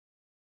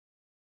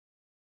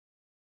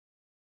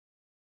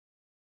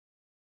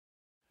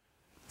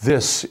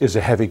This is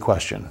a heavy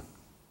question.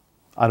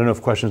 I don't know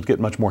if questions get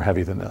much more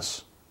heavy than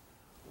this.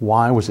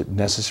 Why was it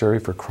necessary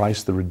for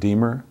Christ the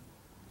Redeemer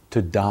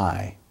to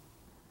die?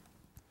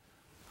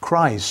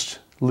 Christ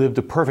lived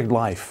a perfect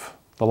life,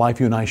 the life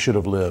you and I should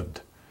have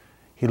lived.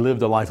 He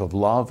lived a life of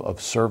love, of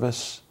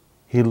service.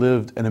 He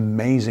lived an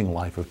amazing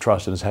life of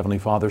trust in His Heavenly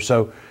Father.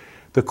 So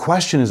the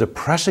question is a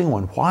pressing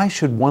one. Why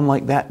should one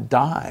like that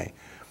die?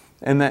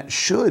 And that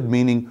should,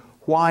 meaning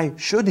why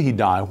should He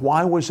die?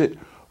 Why was it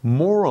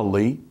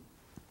morally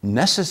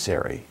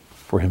necessary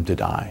for Him to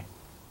die?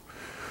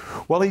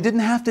 Well, He didn't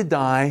have to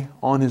die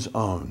on His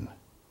own.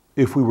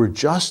 If we were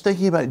just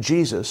thinking about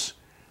Jesus,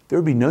 there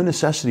would be no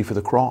necessity for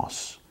the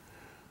cross.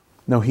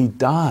 No, He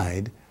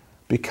died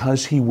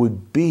because He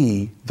would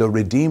be the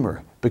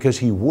Redeemer, because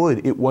He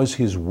would. It was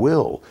His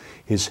will,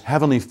 His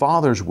Heavenly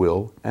Father's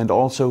will, and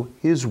also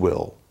His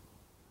will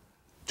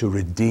to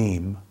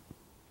redeem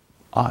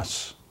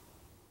us.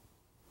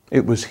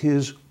 It was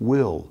His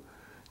will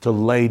to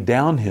lay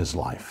down His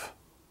life,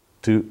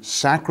 to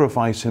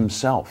sacrifice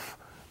Himself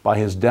by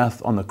His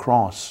death on the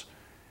cross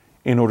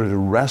in order to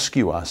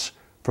rescue us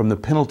from the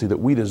penalty that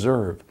we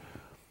deserve.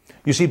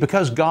 You see,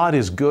 because God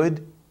is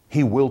good,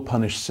 He will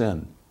punish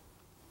sin.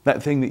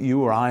 That thing that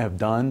you or I have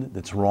done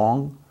that's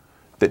wrong,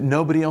 that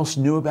nobody else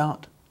knew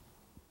about,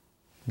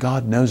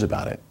 God knows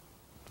about it.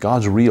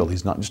 God's real.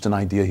 He's not just an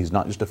idea. He's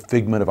not just a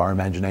figment of our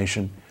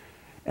imagination.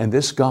 And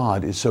this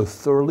God is so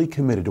thoroughly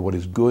committed to what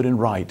is good and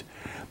right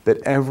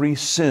that every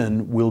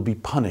sin will be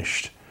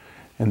punished.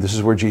 And this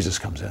is where Jesus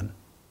comes in.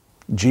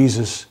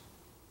 Jesus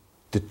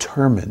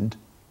determined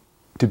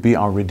to be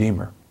our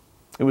Redeemer.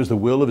 It was the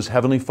will of His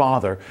Heavenly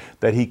Father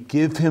that He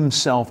give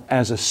Himself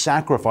as a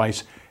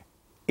sacrifice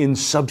in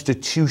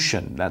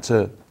substitution. That's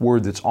a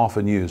word that's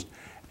often used.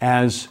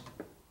 As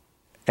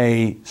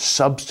a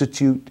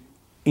substitute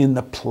in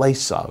the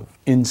place of,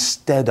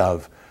 instead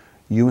of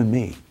you and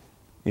me.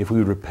 If we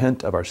would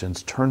repent of our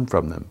sins, turn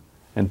from them,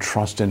 and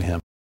trust in Him.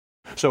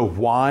 So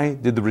why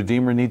did the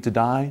Redeemer need to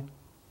die?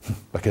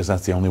 Because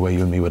that's the only way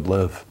you and me would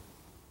live.